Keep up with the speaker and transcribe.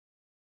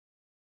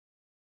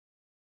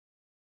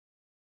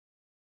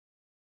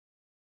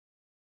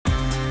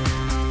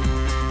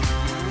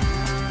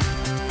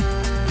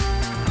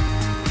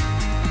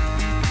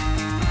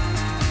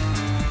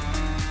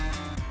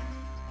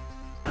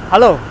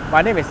Hello,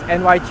 my name is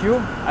Nguang-Yong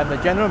Chiew. I'm the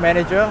General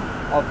Manager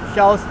of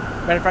Shell's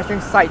manufacturing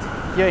site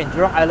here in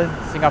Jurong Island,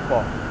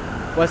 Singapore.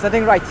 We're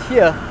sitting right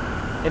here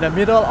in the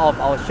middle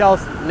of our Shell's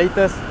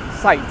latest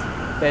site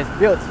that is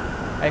built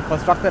and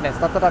constructed and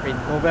started up in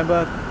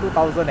November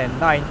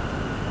 2009.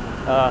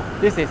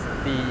 This is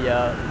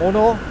the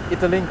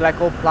monoethylene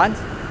glycol plant.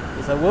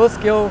 It's a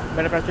world-scale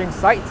manufacturing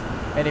site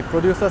and it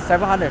produces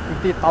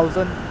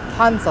 750,000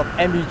 tons of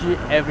MEG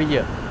every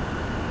year.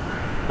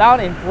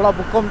 Down in Pulau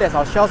Bukom, there's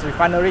our Shell's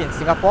refinery in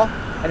Singapore,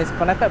 and it's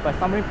connected by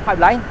submarine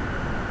pipeline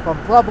from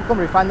Pulau Bukom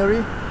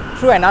refinery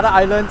through another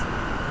island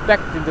back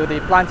into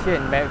the plant here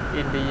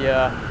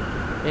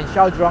in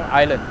Shell Jurong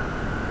Island.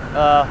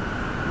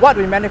 What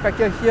we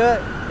manufacture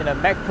here in a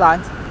MEG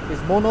plant is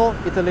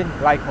monoethylene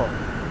glycol.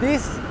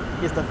 This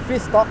is the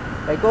feedstock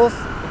that goes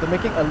into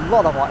making a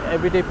lot of our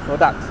everyday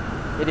products.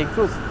 It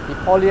includes the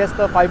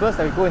polyester fibers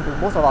that we go into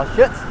most of our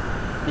shirts,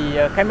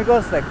 the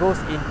chemicals that goes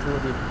into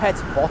the PET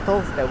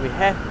bottles that we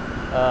have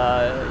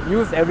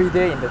used every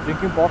day in the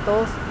drinking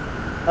bottles.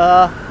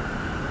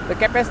 The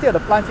capacity of the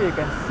plant here, you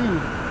can see,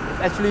 is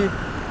actually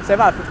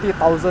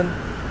 750,000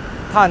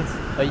 tons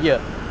a year,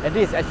 and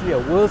this is actually a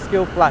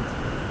world-scale plant.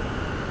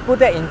 Put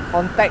that in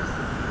context,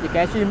 you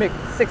can actually make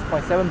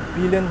 6.7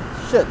 billion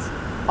shirts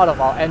out of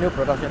our annual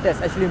production.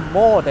 That's actually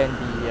more than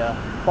the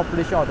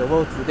population of the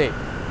world today.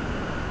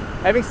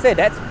 Having said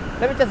that,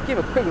 let me just give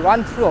a quick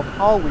run through of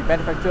how we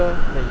manufacture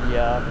the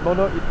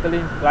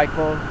monoethylene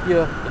glycol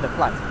here in the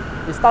plant.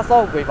 It starts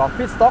off with our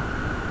feedstock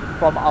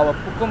from our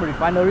Bukom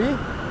refinery,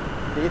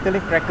 the ethylene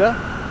cracker.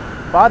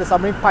 Via the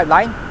submarine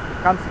pipeline, it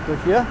comes into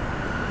here.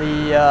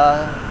 The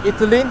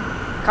ethylene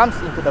comes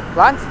into the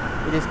plant.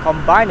 It is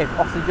combined with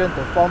oxygen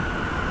to form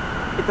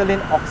ethylene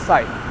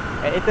oxide.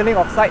 And ethylene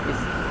oxide is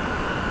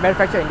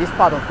manufactured in this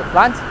part of the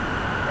plant.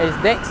 It is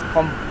next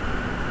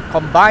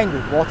combined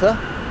with water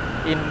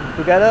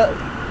together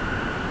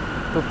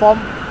to form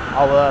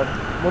our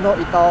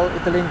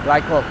monoethylene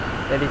glycol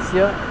that is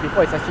here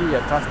before it's actually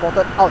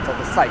transported out of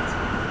the site.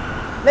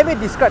 Let me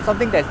describe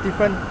something that's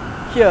different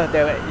here,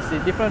 that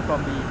is different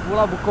from the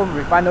Pulau Bukom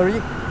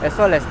refinery as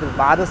well as the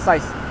other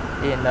sites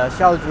in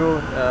Shell Jurong,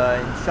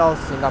 in Shell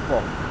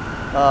Singapore.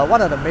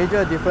 One of the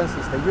major differences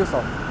is the use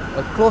of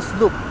a closed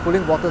loop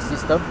cooling water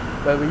system,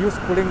 where we use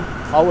cooling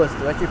towers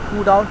to actually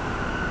cool down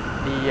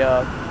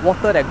the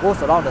water that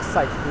goes around the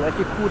site, to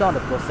actually cool down the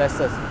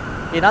processes.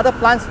 In other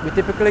plants, we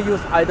typically use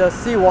either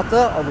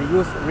seawater or we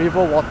use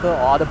river water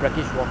or other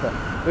brackish water.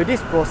 With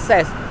this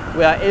process,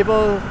 we are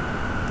able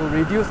to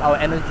reduce our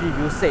energy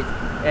usage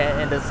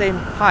and at the same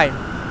time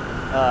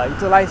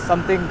utilize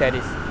something that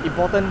is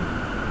important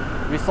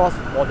resource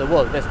for the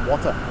world, that's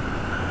water.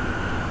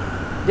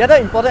 The other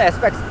important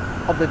aspects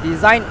of the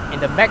design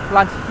in the MEG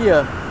plant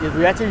here is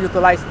we actually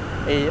utilize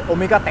a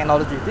Omega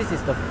technology. This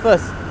is the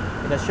first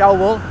in the Shell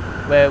world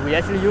where we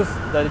actually use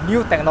the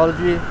new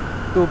technology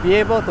to be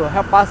able to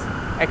help us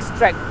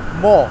extract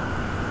more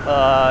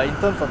in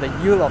terms of the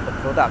yield of the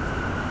product.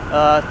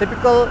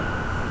 Typical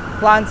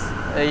plants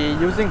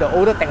using the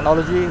older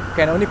technology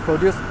can only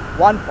produce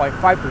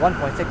 1.5 to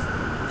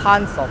 1.6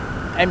 tons of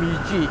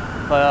MEG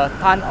per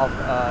ton of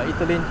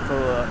ethylene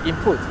per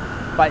input.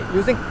 But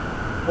using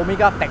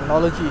Omega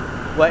technology,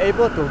 we're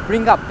able to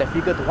bring up the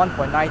figure to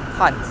 1.9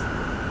 tons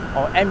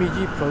of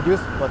MEG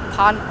produced per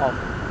ton of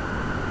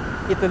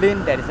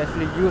ethylene that is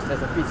actually used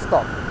as a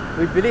feedstock.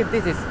 We believe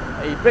this is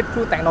a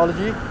breakthrough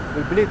technology.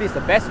 We believe this is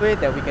the best way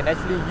that we can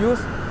actually use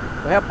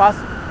to help us.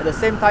 At the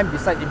same time,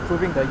 besides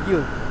improving the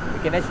yield, we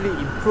can actually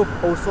improve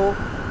also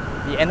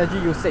the energy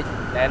usage.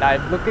 And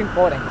I'm looking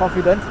forward and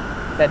confident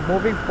that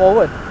moving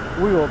forward,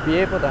 we will be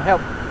able to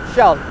help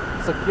Shell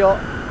secure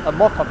a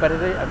more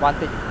competitive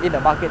advantage in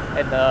the market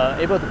and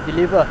able to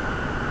deliver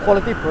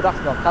quality products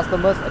to our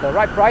customers at the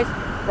right price,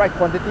 right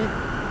quantity,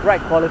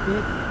 right quality,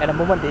 and the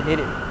moment they need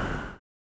it.